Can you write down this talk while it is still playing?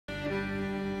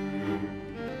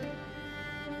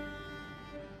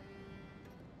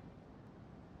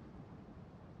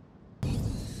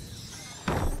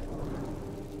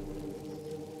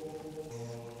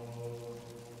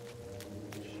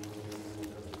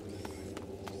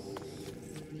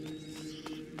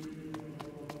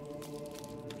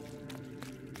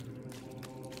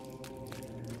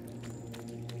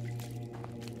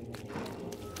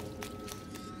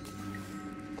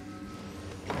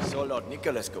saw Lord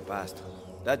Nicholas go past.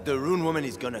 That the Rune woman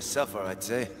is gonna suffer, I'd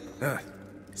say.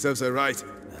 Serves her right.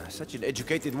 Such an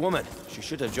educated woman. She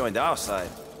should have joined our side.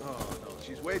 Oh, no,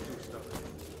 she's way too stubborn.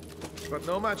 But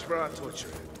no match for our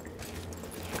torturer.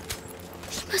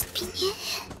 He must be near.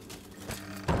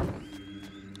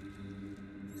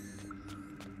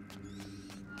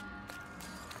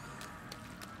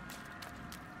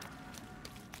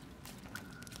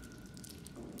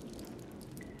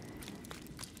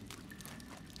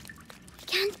 We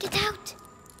can't get out.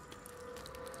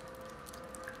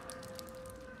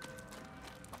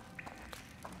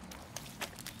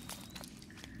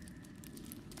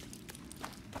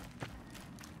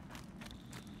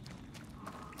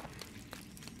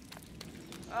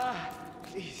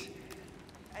 Please.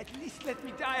 At least let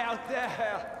me die out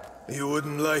there. You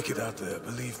wouldn't like it out there,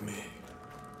 believe me.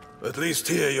 At least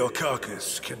here your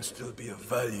carcass can still be of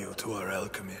value to our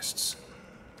alchemists.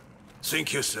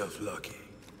 Think yourself lucky.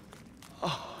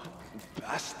 Oh,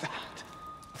 bastard.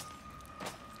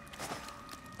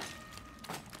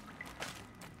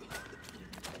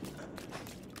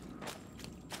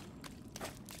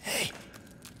 Hey,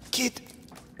 kid.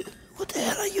 What the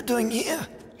hell are you doing here?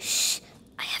 Shh.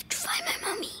 I have to find my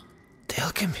mummy. The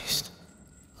alchemist?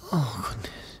 Oh,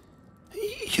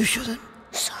 goodness. You shouldn't.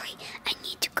 Sorry, I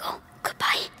need to go.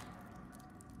 Goodbye.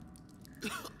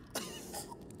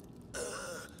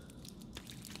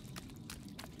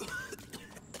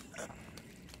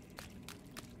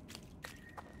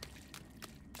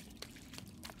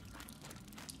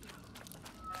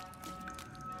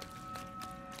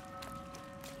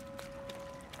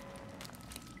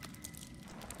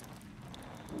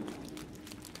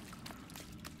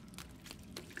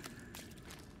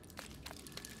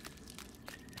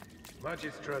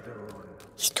 Magistrate Rune.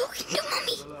 He's talking to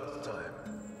Mummy. The last time.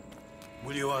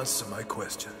 Will you answer my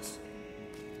questions?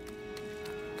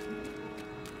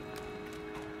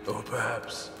 Or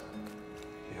perhaps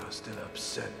you're still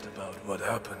upset about what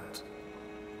happened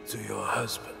to your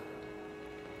husband.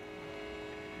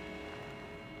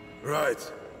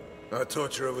 Right. Our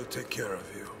torturer will take care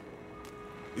of you.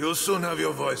 You'll soon have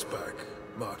your voice back.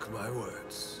 Mark my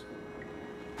words.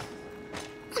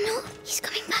 Oh no, he's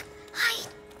coming back. Hide.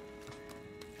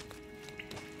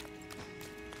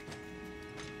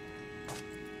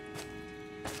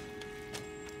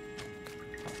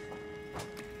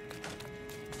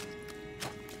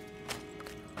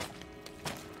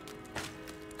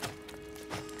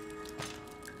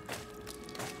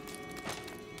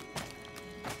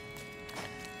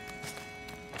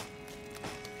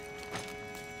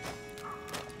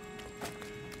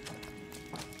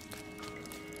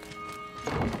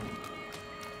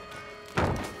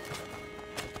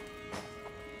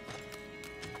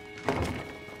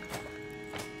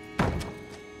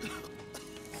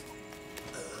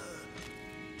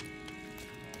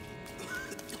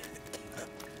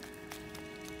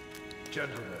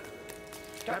 Gentlemen,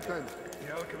 Captain!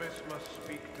 the alchemist must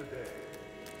speak today.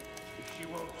 If she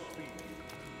won't speak,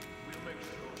 we'll make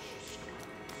sure she screams.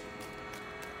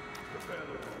 Prepare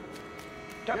the room.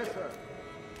 Yes, sir.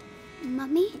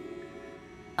 Mummy?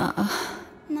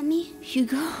 Mummy?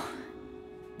 Hugo?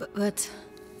 But...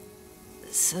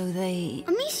 So they...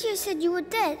 Amicia said you were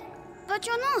dead, but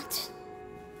you're not.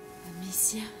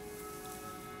 Amicia?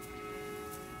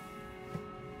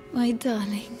 My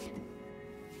darling.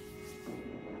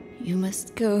 You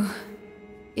must go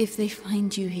if they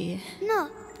find you here. No,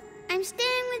 I'm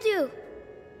staying with you.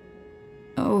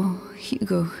 Oh,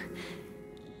 Hugo.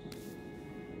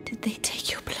 Did they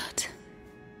take your blood?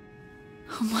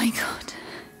 Oh my God.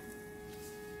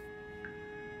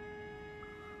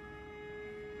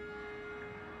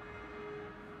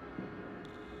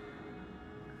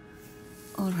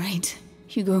 All right,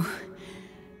 Hugo.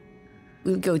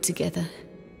 We'll go together.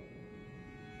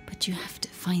 But you have to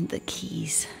find the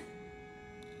keys.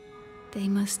 They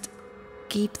must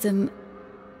keep them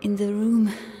in the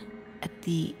room at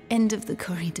the end of the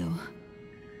corridor.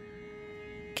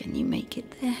 Can you make it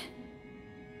there?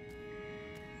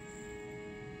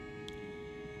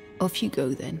 Off you go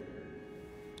then.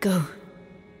 Go.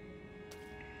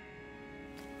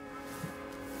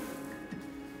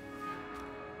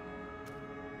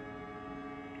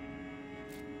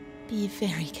 Be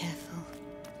very careful.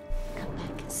 Come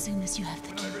back as soon as you have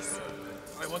the keys.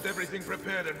 I want everything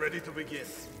prepared and ready to begin.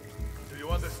 Do you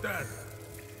understand?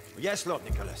 Yes, Lord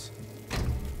Nicholas.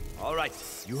 All right,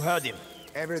 you heard him.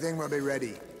 Everything will be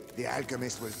ready. The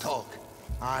alchemist will talk.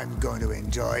 I'm going to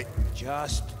enjoy.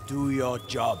 Just do your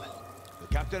job. The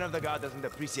captain of the guard doesn't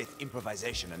appreciate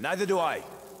improvisation, and neither do I.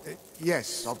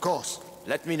 Yes, of course.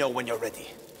 Let me know when you're ready.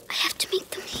 I have to make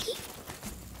them leave.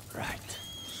 Right.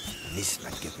 This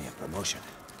might give me a promotion.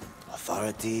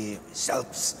 Authority,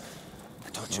 results.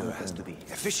 The torture has to be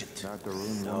efficient. Not the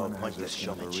rune No woman has pointless the skin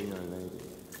of a showmanship. real lady.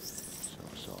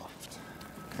 So soft.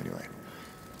 Anyway,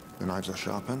 the knives are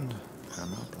sharpened.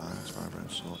 Hammer, pliers,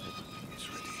 vibrant sword. Everything is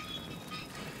ready.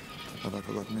 Have I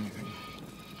forgotten anything?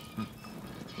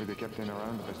 With the captain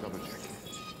around, let's double check.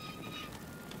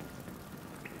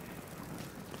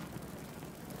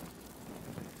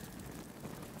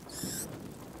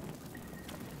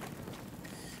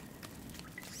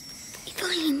 If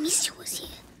only Missy was here.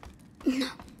 No,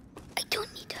 I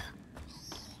don't need her.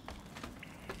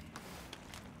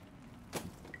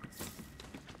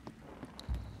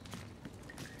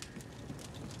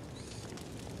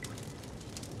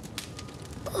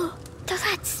 Oh, the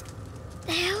rats.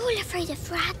 They are all afraid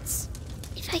of rats.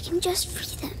 If I can just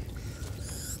free them.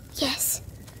 Yes.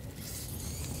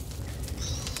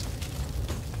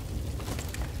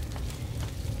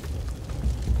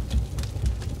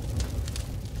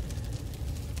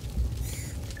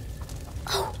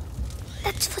 Oh,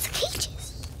 that's for the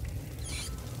cages.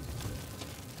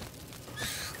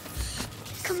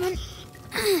 Come on.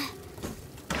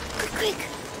 Quick.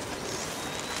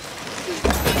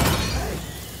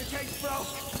 The cage broke!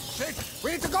 Shit!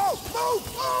 We need to go!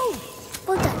 Move!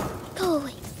 Well done. Go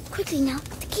away. Quickly now.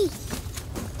 The key.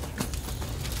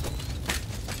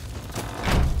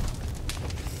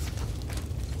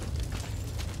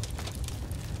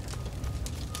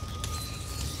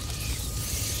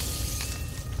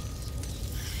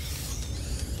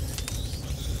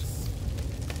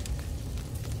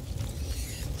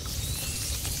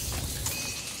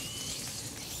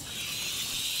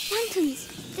 Lanterns.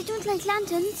 They don't like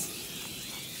lanterns.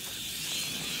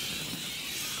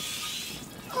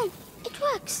 Oh, it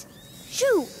works.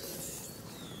 Shoo!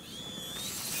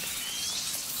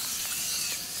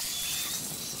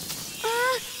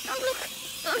 Don't look.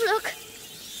 Don't look.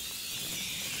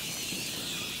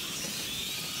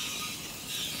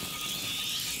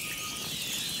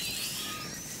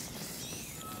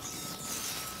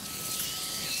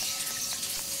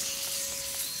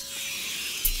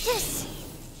 Yes.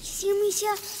 You see, Amicia?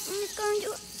 I'm just going to...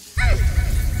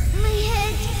 My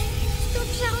head. Stop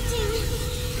shouting.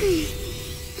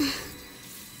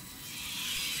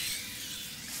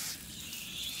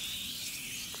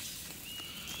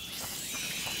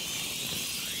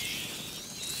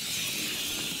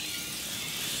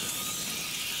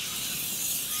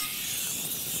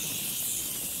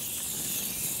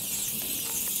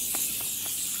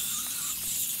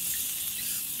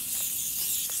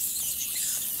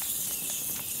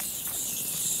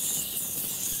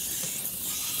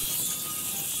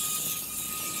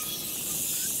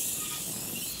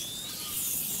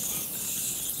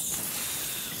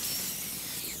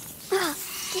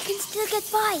 They can still get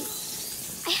by.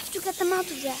 I have to get them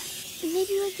out of there.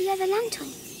 Maybe with the other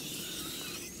lantern.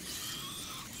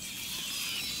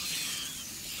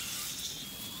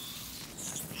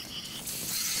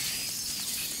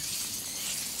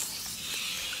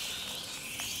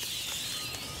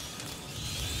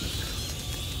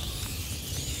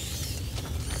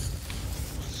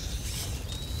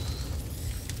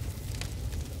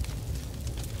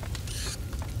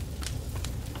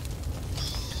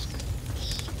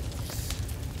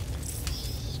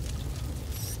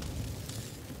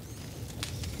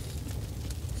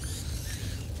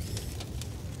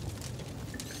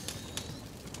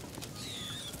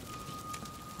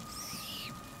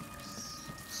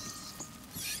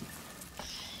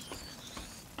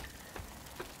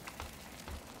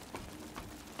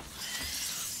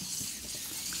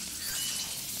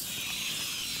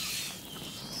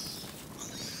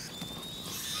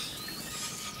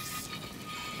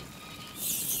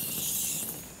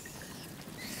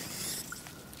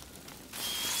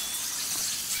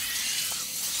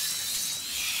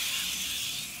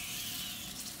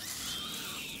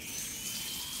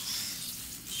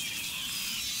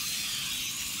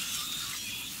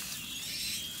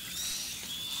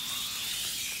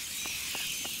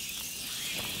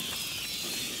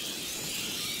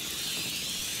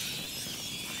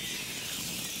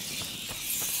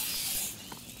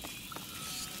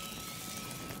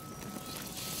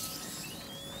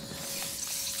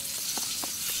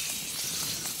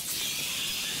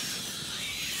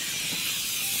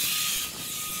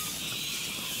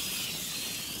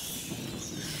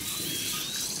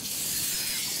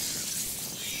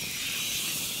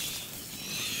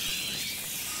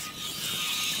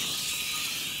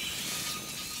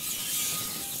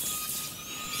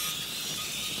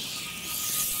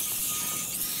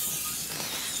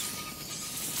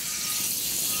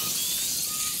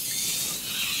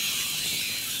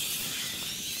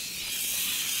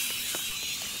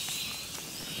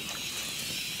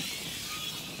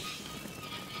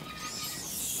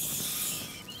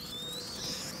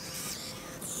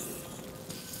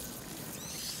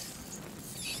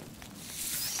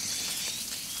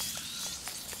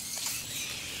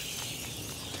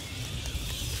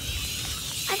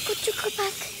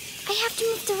 back. I have to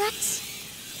move the rats.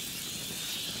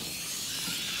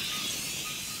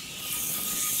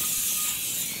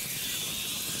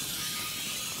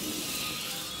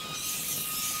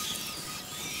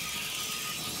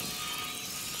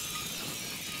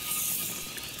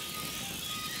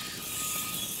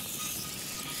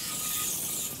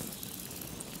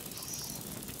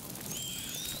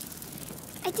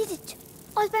 I did it,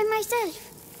 all by myself.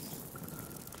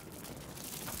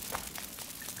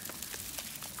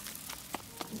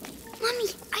 Mommy,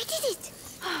 I did it.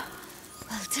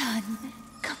 Well done.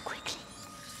 Come quickly.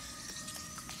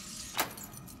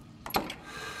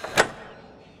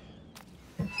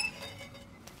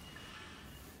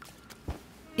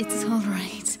 It's all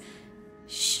right.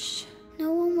 Shh.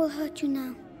 No one will hurt you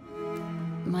now.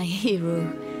 My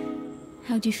hero.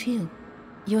 How do you feel?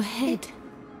 Your head.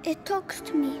 It talks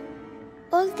to me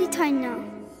all the time now.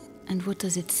 And what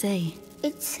does it say?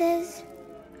 It says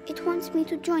it wants me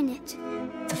to join it.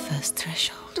 The first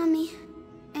threshold. Mommy,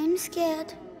 I'm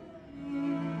scared.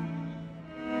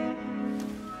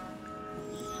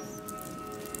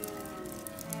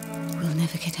 We'll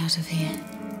never get out of here.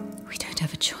 We don't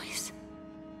have a choice.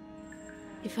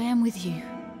 If I am with you,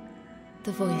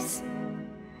 the voice,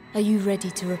 are you ready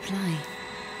to reply?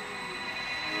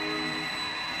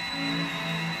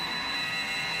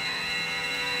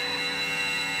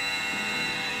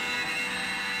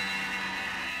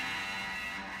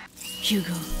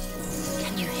 Hugo,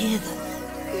 can you hear them?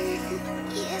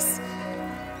 Yes.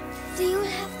 They all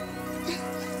have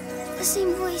the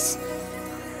same voice.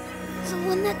 The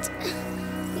one that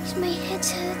makes my head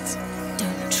hurt.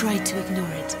 Don't try to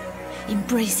ignore it.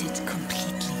 Embrace it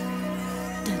completely.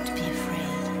 Don't be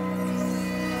afraid.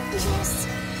 Yes.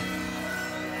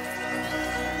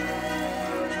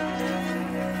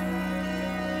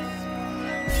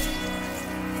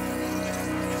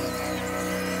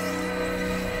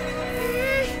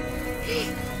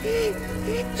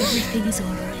 Everything is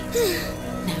all right.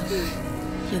 Now,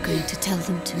 you're going to tell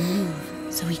them to move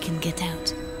so we can get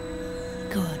out.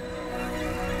 Go on.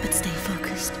 But stay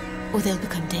focused, or they'll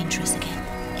become dangerous again.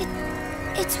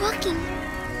 It's working.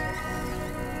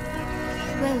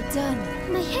 Well done.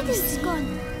 My head is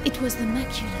gone. It was the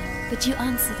macula, but you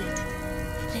answered it.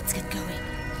 Let's get going.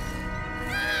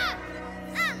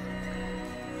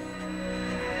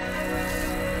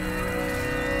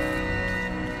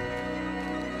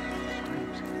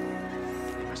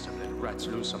 They must have let rats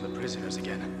loose on the prisoners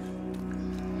again.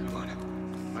 Come on.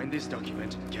 Find this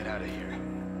document and get out of here.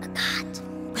 A cat.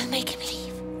 We'll make him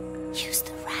leave. Use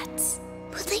the rats.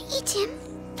 Will they eat him?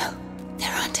 No,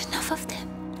 there aren't enough of them.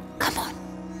 Come on.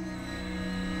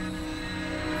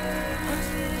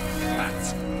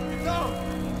 Rats! No!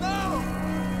 No!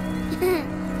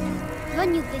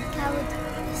 Run, you big coward.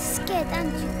 You're scared,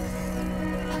 aren't you?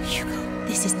 Oh, Hugo,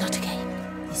 this is not a game.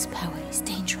 This power is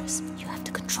dangerous. You have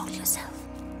to control yourself.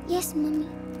 Yes, Mommy.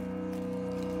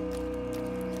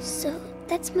 So,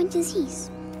 that's my disease.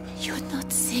 You're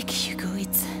not sick, Hugo.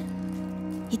 It's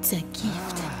a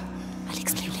gift. I'll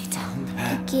explain later.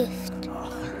 A gift.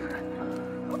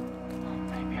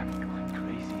 Maybe I'm going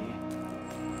crazy.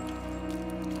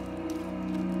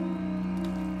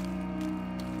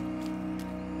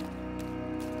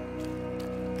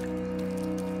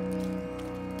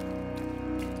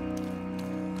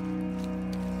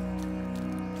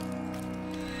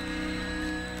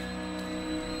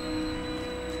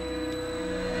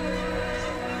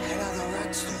 Where are the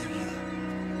rats doing here?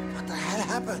 What the hell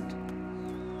happened?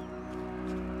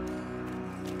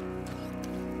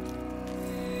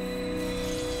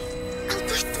 I'll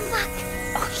push them back.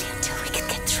 Only until we can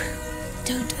get through.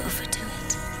 Don't overdo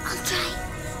it. I'll try.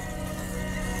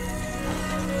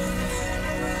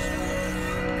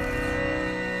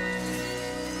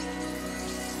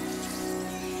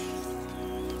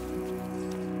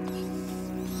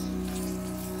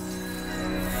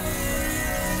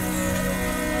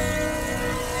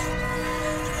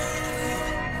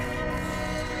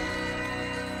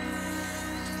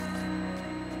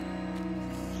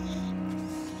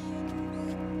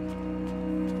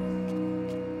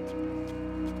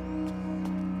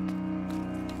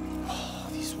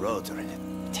 These roads are in a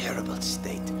terrible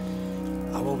state.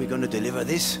 How are we going to deliver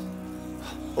this?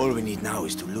 All we need now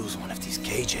is to lose one of these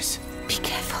cages. Be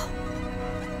careful.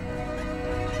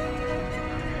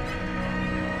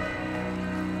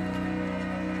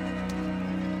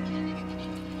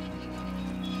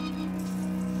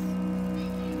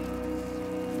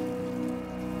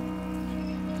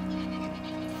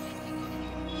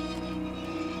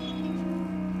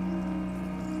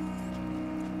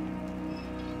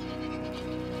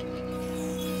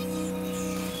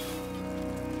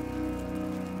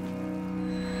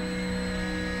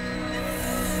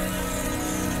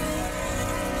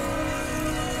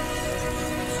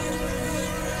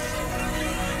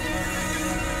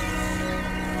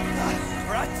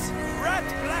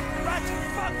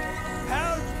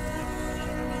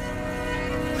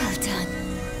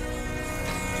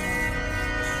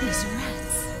 These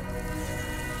rats.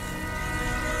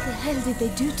 What the hell did they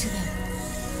do to them?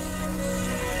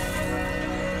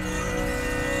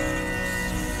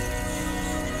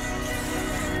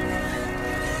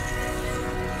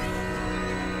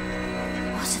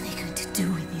 What are they going to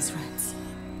do with these rats?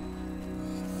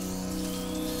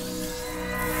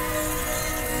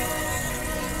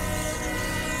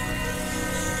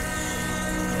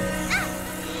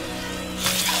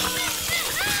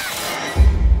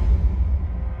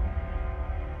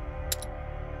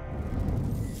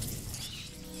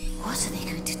 What are they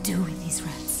going to do with these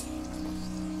rats?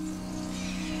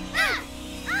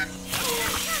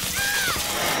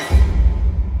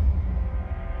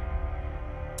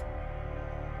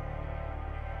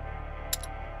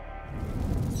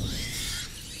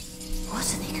 What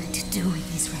are they going to do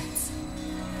with these rats?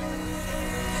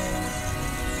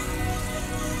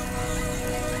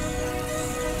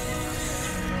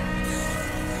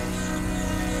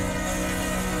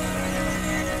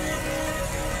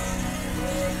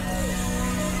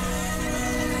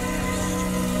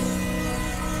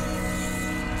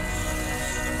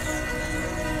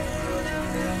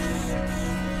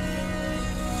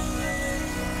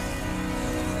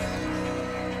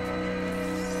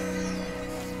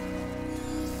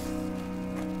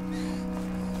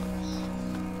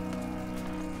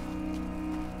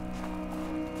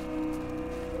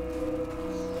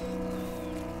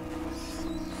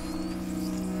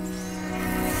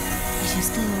 Are you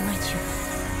still alright, Hugo?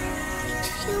 It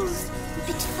feels a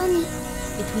bit funny.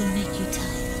 It will make you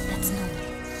tired, that's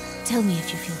normal. Tell me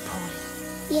if you feel poorly.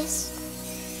 Yes.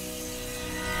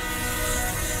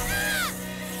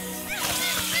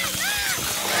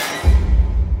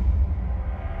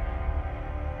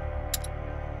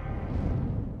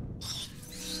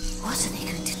 What are they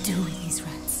going to do with these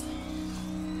rats?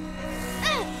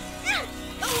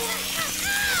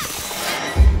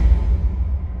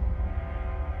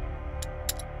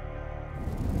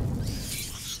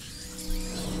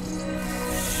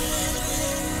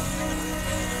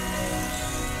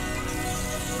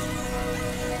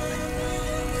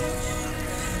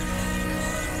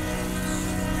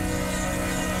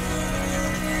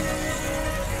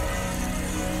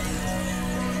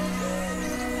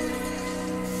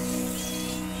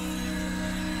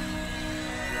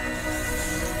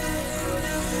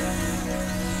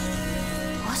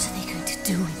 What are they going to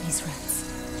do with these rats?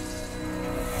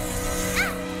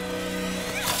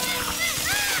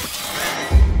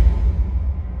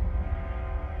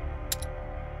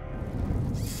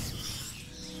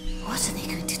 What are they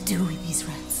going to do with these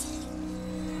rats?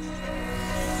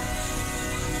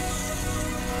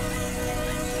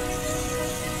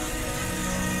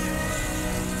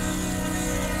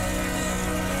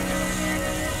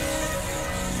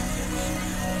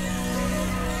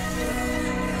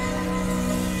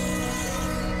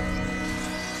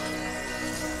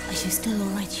 Are you still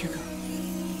alright, Hugo?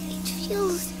 It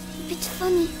feels a bit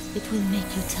funny. It will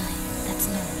make you tired, that's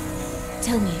normal.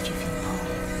 Tell me if you feel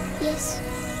poorly. Yes.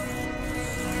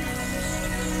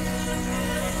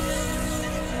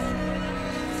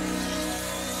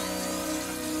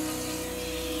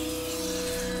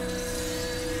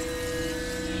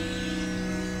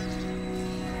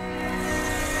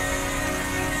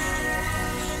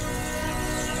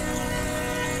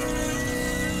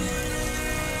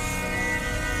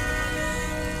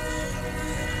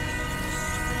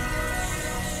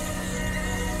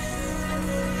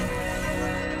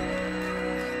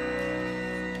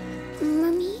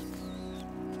 Mummy,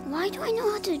 why do I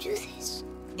know how to do this?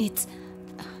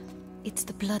 It's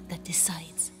the blood that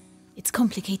decides. It's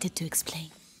complicated to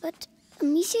explain. But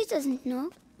Amicia doesn't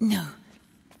know. No,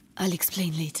 I'll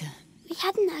explain later. We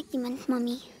had an argument,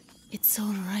 Mummy. It's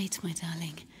all right, my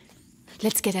darling.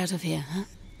 Let's get out of here, huh?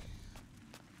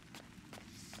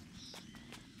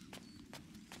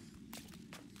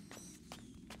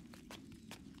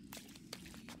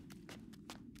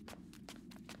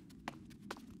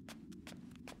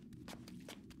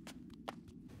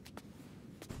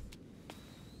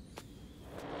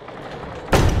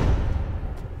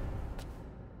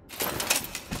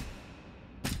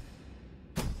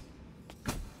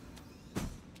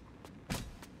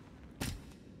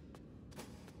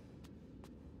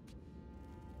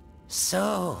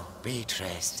 So,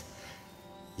 Beatrice,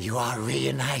 you are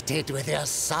reunited with your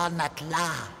son at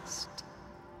last.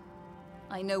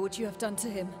 I know what you have done to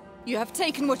him. You have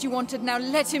taken what you wanted, now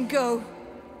let him go.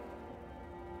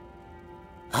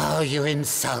 Oh, you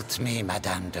insult me,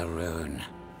 Madame de Rune.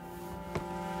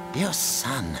 Your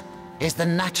son is the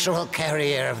natural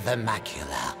carrier of the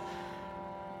macula,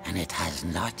 and it has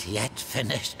not yet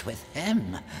finished with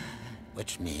him,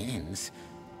 which means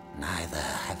Neither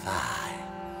have I.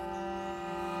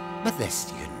 But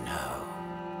this you know.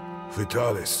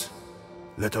 Vitalis,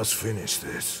 let us finish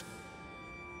this.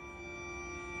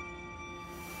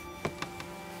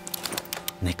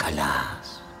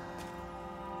 Nicholas,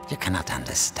 you cannot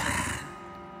understand.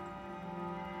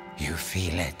 You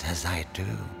feel it as I do.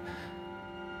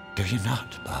 Do you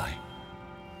not, boy?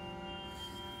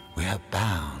 We are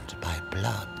bound by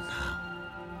blood now.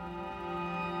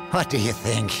 What do you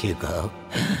think, Hugo?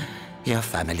 Your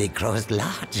family grows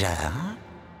larger, huh?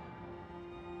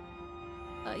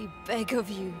 I beg of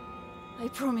you. I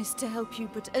promise to help you,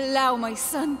 but allow my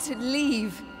son to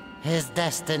leave. His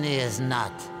destiny is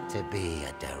not to be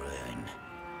a Darun.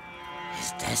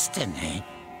 His destiny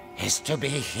is to be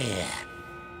here,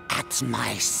 at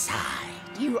my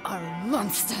side. You are a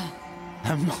monster.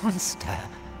 A monster?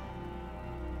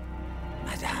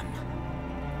 Madame,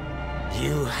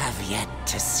 you have yet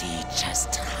to see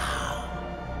just how.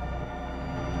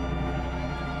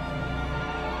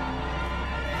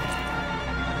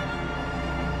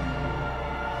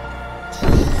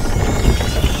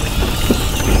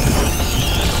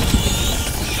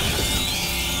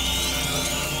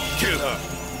 Kill her!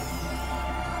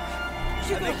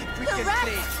 You Make it quick the and rat!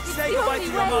 clean. It's Say the goodbye only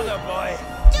to your way. mother, boy.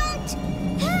 Don't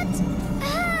hurt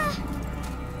her!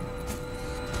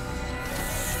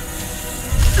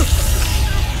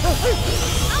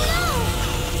 Oh no!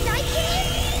 Did I kill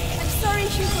him? I'm sorry,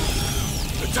 Hugo.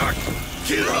 Attack!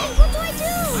 Kill her! What do I do?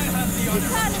 I have the honor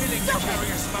Vitalis, of killing the stop it.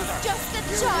 carrier's mother. Just a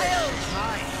child.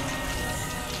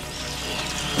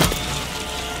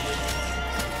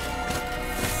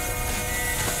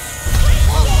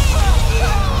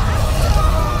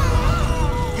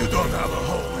 You don't have a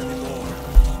home anymore.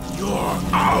 You're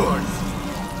ours!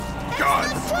 God!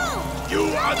 You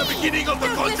are the beginning of the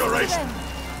Don't listen to conjuration! them.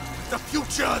 The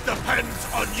future depends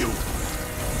on you!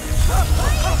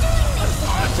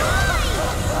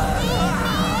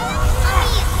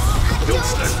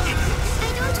 Useless idiot! I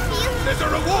don't feel... There's a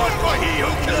reward for he who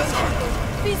kills her!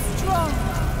 Be strong.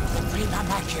 Prima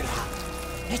macula.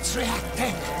 It's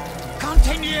reacting.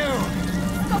 Continue!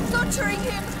 Stop torturing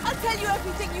him. I'll tell you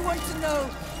everything you want to know.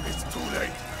 It's too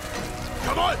late.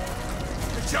 Come on!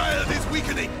 The child is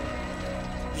weakening!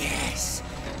 Yes,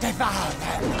 devour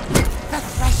them. The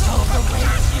threshold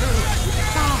awaits you.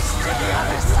 Fast to the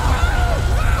other side.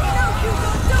 No,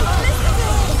 Hugo, don't listen to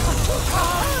him.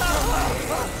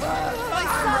 My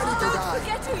son, don't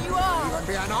forget who you are. It would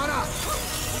be an honor.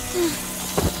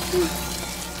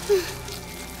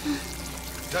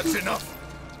 That's enough!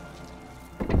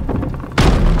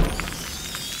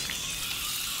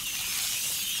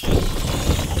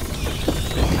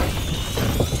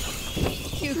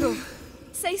 Hugo,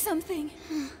 say something.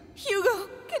 Hugo,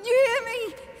 can you hear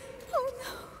me? Oh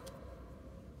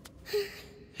no.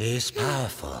 He's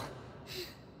powerful,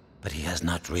 but he has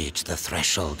not reached the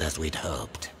threshold as we'd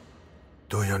hoped.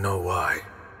 Do you know why?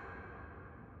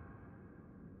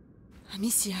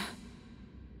 Amicia.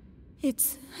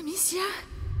 It's Amicia.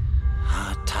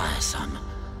 How tiresome.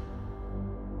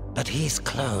 But he's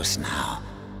close now,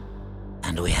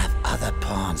 and we have other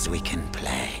pawns we can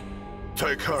play.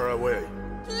 Take her away.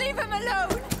 Leave him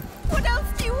alone. What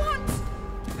else do you want?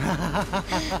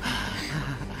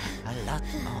 A lot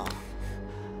more.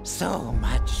 So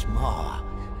much more.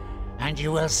 And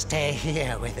you will stay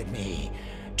here with me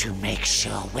to make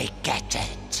sure we get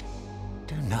it.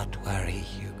 Do not worry,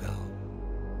 Hugo.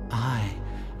 I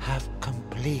have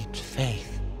complete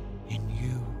faith in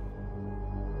you.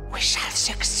 We shall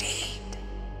succeed.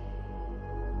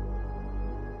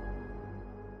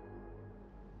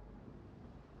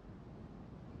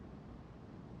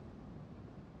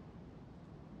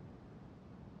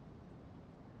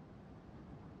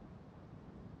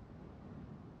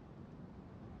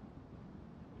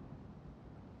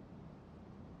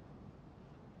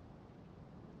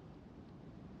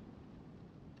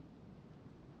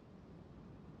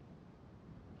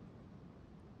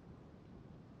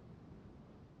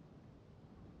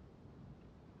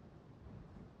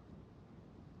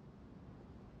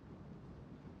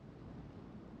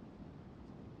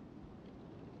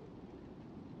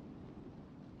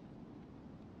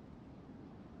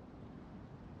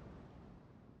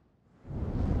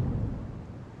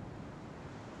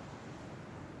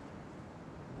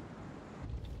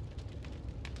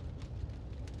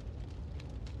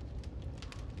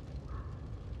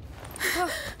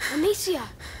 Amicia,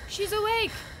 she's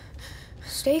awake.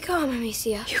 Stay calm,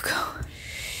 Amicia. Hugo.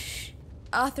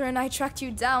 Arthur and I tracked you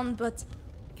down, but...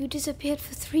 You disappeared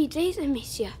for 3 days,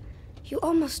 Amicia. You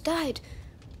almost died.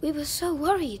 We were so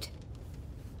worried.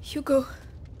 Hugo...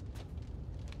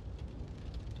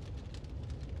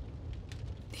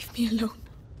 They've Leave me alone.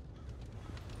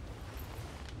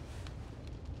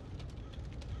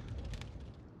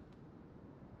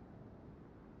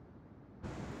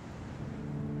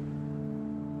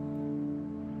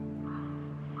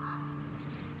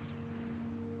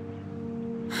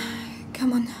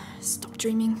 Come on, stop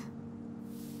dreaming.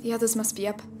 The others must be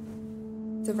up.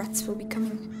 The rats will be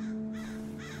coming.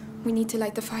 We need to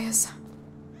light the fires.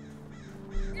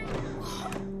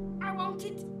 I want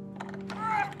it.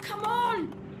 Come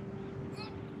on!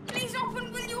 Please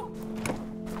open, will you?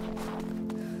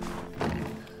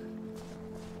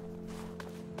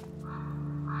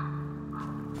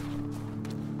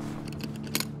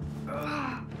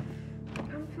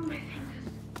 Come through my fingers.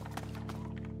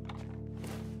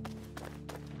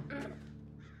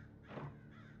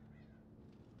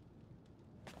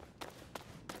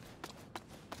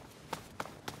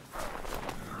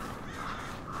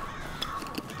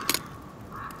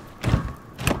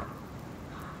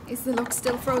 Is the lock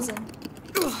still frozen?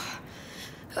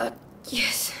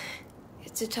 Yes.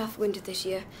 It's a tough winter this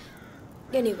year.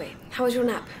 Anyway, how was your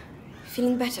nap?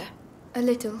 Feeling better? A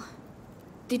little.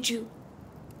 Did you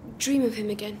dream of him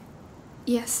again?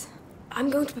 Yes. I'm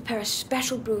going to prepare a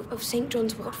special brew of St.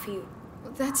 John's wort for you.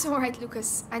 That's all right,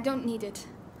 Lucas. I don't need it.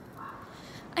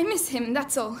 I miss him,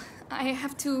 that's all. I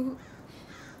have to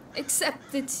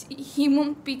accept that he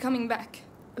won't be coming back.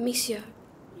 Amicia,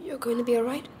 you're going to be all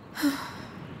right?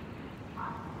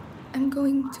 I'm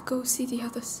going to go see the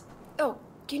others. Oh,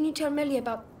 can you tell Melly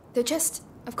about... The chest,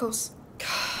 of course.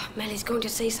 Melly's going to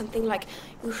say something like,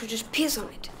 you should just piss on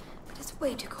it. But it's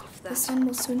way too cold for that. The sun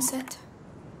will soon set.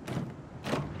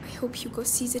 I hope Hugo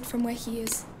sees it from where he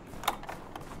is.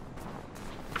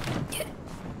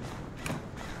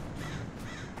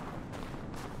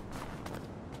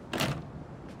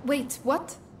 Wait,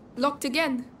 what? Locked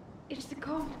again? It's the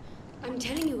cold. I'm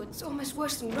telling you, it's almost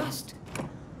worse than rust.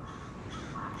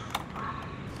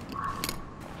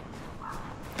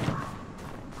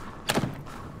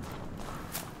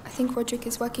 I think Roderick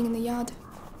is working in the yard.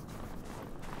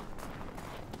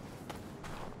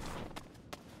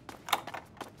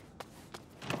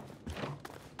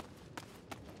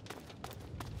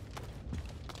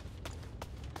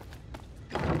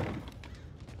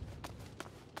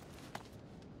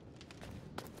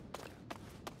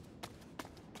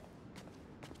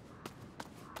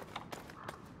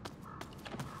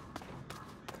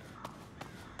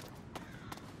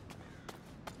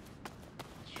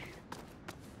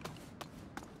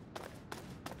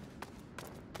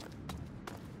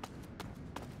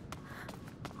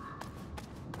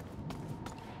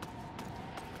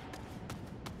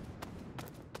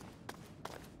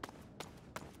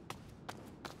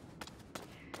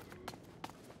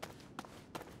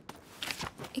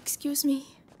 Excuse me.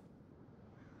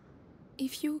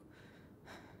 If you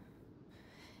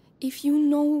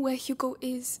know where Hugo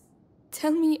is,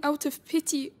 tell me out of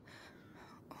pity.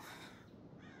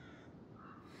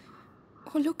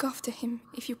 Or look after him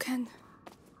if you can.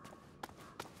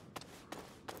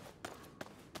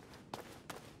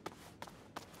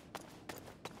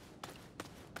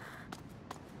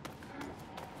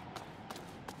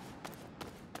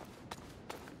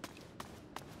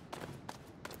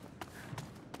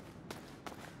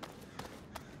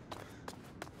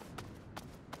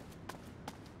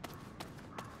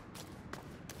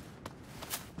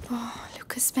 Oh,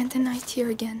 Lucas spent the night here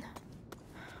again.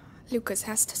 Lucas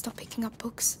has to stop picking up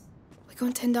books. We're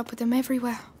going to end up with them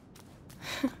everywhere.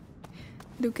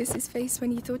 Lucas's face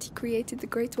when he thought he created the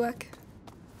great work.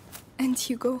 And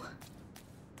Hugo.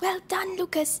 Well done,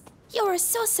 Lucas. You're a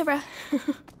sorcerer.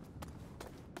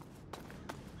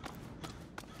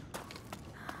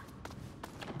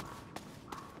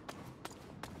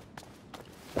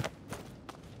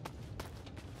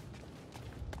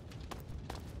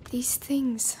 These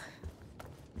things.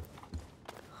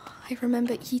 I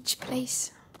remember each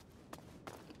place,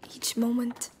 each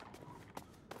moment.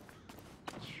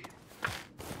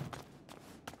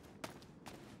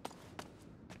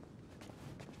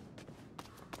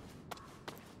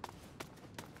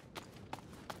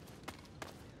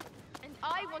 And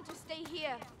I want to stay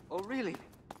here. Oh, really?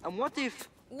 And what if...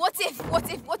 What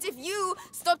if you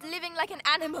stopped living like an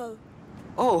animal?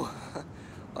 Oh,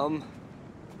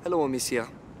 hello, Amicia.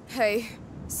 Hey.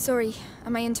 Sorry,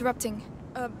 am I interrupting?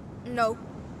 No.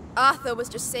 Arthur was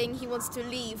just saying he wants to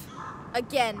leave.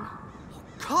 Again. Oh,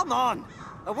 come on!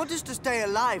 I want us to stay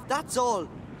alive, that's all.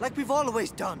 Like we've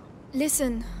always done.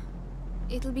 Listen.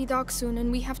 It'll be dark soon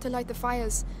and we have to light the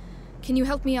fires. Can you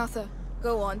help me, Arthur?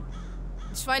 Go on.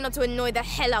 Try not to annoy the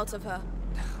hell out of her.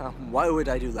 Why would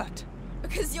I do that?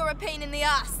 Because you're a pain in the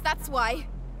ass, that's why.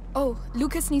 Oh,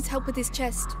 Lucas needs help with his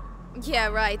chest. Yeah,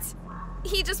 right.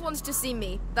 He just wants to see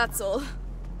me, that's all.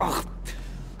 Oh.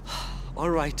 All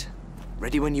right.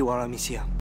 Ready when you are, Amicia.